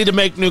ability to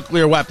make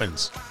nuclear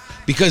weapons,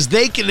 because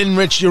they can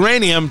enrich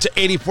uranium to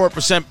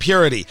 84%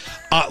 purity.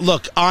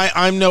 Look,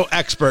 I'm no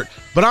expert,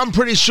 but I'm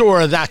pretty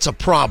sure that's a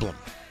problem.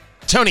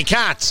 Tony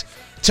Katz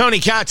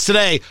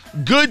today.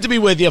 Good to be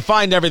with you.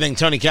 Find everything,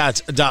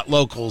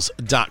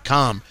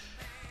 tonykatz.locals.com.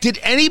 Did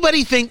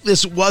anybody think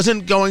this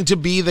wasn't going to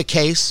be the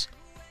case?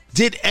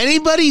 Did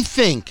anybody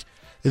think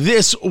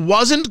this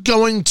wasn't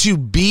going to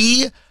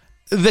be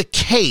the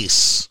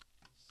case,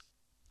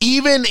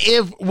 even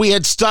if we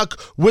had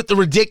stuck with the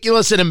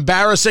ridiculous and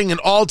embarrassing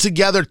and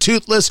altogether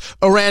toothless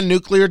Iran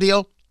nuclear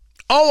deal?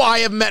 Oh, I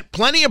have met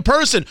plenty of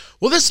person.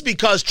 Well, this is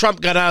because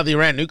Trump got out of the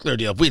Iran nuclear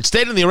deal. If we had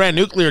stayed in the Iran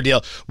nuclear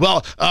deal,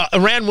 well,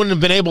 Iran wouldn't have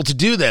been able to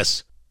do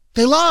this.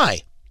 They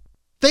lie.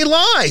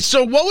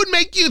 So what would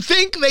make you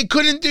think they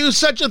couldn't do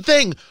such a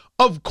thing?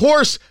 Of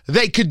course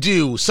they could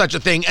do such a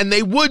thing, and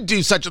they would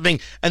do such a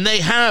thing, and they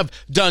have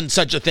done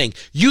such a thing.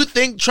 You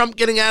think Trump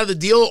getting out of the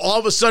deal all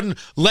of a sudden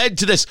led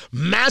to this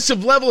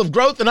massive level of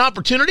growth and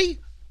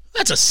opportunity?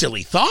 That's a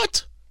silly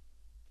thought.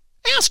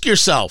 Ask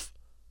yourself,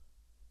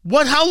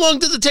 how long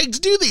does it take to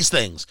do these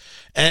things?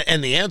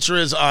 And the answer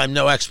is, I'm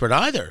no expert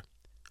either,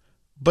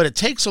 but it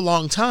takes a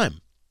long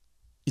time.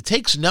 It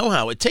takes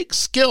know-how. It takes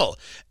skill.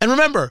 And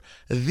remember,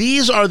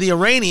 these are the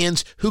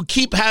Iranians who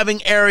keep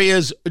having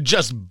areas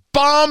just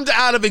bombed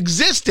out of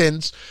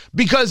existence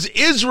because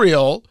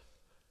Israel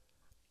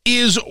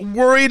is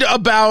worried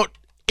about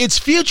its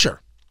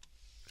future.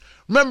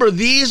 Remember,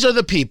 these are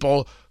the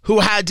people who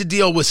had to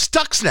deal with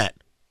Stuxnet.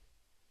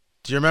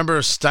 Do you remember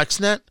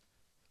Stuxnet?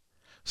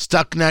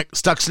 Stuxnet,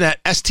 Stuxnet,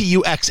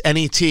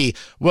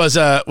 was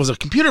a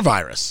computer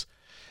virus.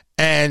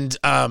 and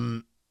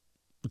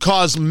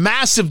caused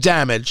massive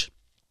damage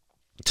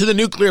to the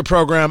nuclear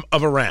program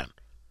of Iran.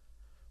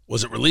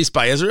 Was it released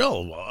by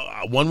Israel?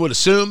 One would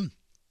assume.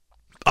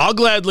 I'll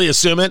gladly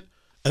assume it,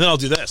 and then I'll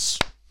do this.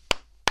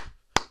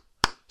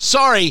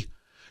 Sorry,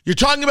 you're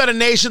talking about a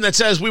nation that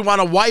says we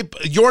want to wipe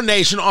your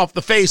nation off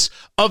the face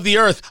of the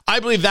earth. I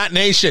believe that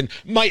nation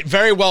might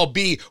very well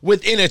be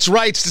within its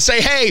rights to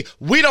say, hey,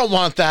 we don't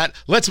want that.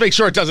 Let's make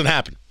sure it doesn't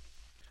happen.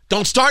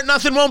 Don't start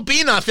nothing, won't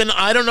be nothing.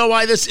 I don't know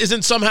why this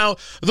isn't somehow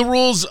the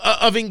rules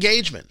of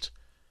engagement.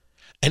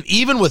 And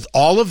even with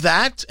all of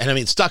that, and I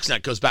mean,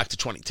 Stuxnet goes back to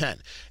 2010.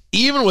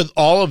 Even with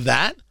all of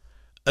that,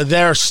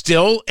 they're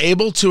still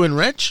able to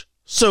enrich.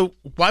 So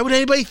why would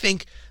anybody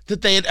think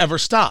that they had ever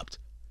stopped?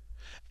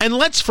 And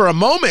let's for a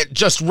moment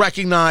just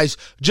recognize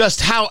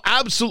just how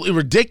absolutely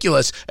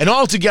ridiculous and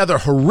altogether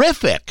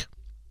horrific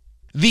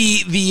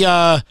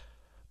the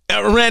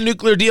Iran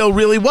nuclear deal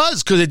really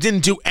was, because it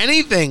didn't do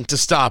anything to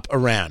stop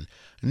Iran.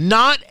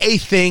 Not a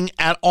thing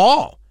at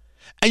all.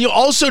 And you'll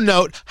also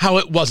note how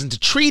it wasn't a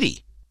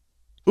treaty.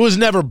 It was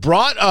never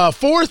brought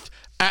forth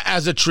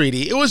as a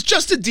treaty. It was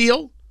just a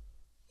deal.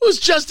 It was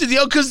just a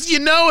deal because,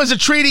 as a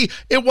treaty,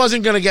 it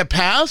wasn't going to get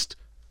passed.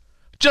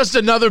 Just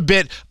another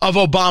bit of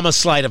Obama's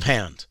sleight of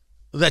hand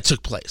that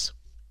took place.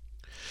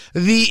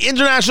 The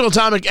International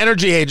Atomic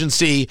Energy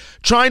Agency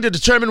trying to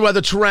determine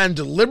whether Tehran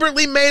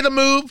deliberately made a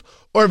move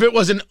or if it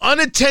was an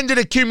unattended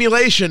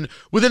accumulation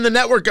within the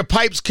network of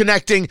pipes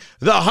connecting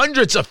the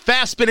hundreds of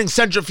fast-spinning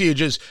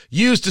centrifuges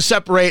used to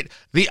separate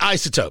the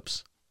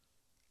isotopes.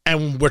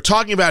 And we're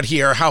talking about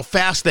here how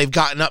fast they've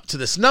gotten up to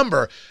this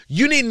number.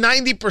 You need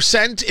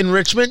 90%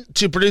 enrichment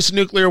to produce a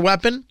nuclear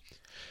weapon.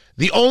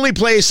 The only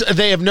place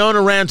they have known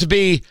Iran to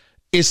be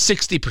is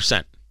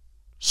 60%.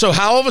 So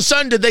how all of a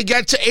sudden did they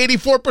get to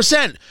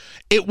 84%?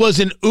 It was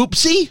an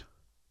oopsie.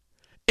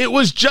 It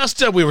was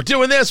just we were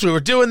doing this, we were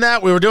doing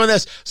that, we were doing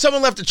this.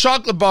 Someone left a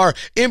chocolate bar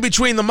in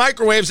between the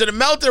microwaves and it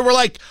melted. We're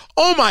like,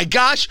 oh my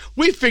gosh,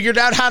 we figured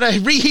out how to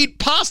reheat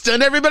pasta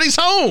in everybody's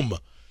home.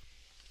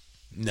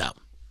 No.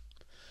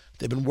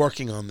 They've been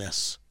working on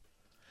this.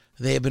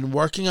 They have been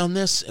working on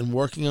this and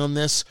working on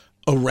this.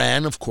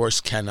 Iran, of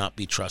course, cannot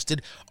be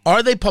trusted.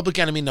 Are they public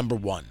enemy number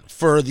one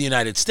for the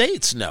United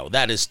States? No,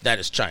 that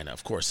is China.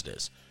 Of course it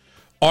is.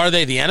 Are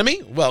they the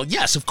enemy? Well,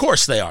 yes, of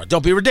course they are.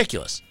 Don't be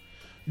ridiculous.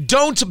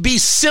 Don't be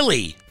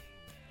silly.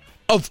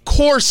 Of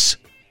course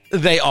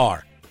they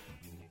are.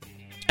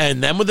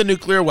 And them with a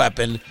nuclear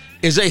weapon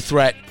is a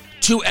threat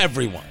to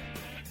everyone.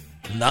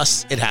 And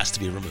thus, it has to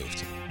be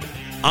removed.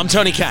 I'm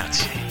Tony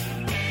Katz.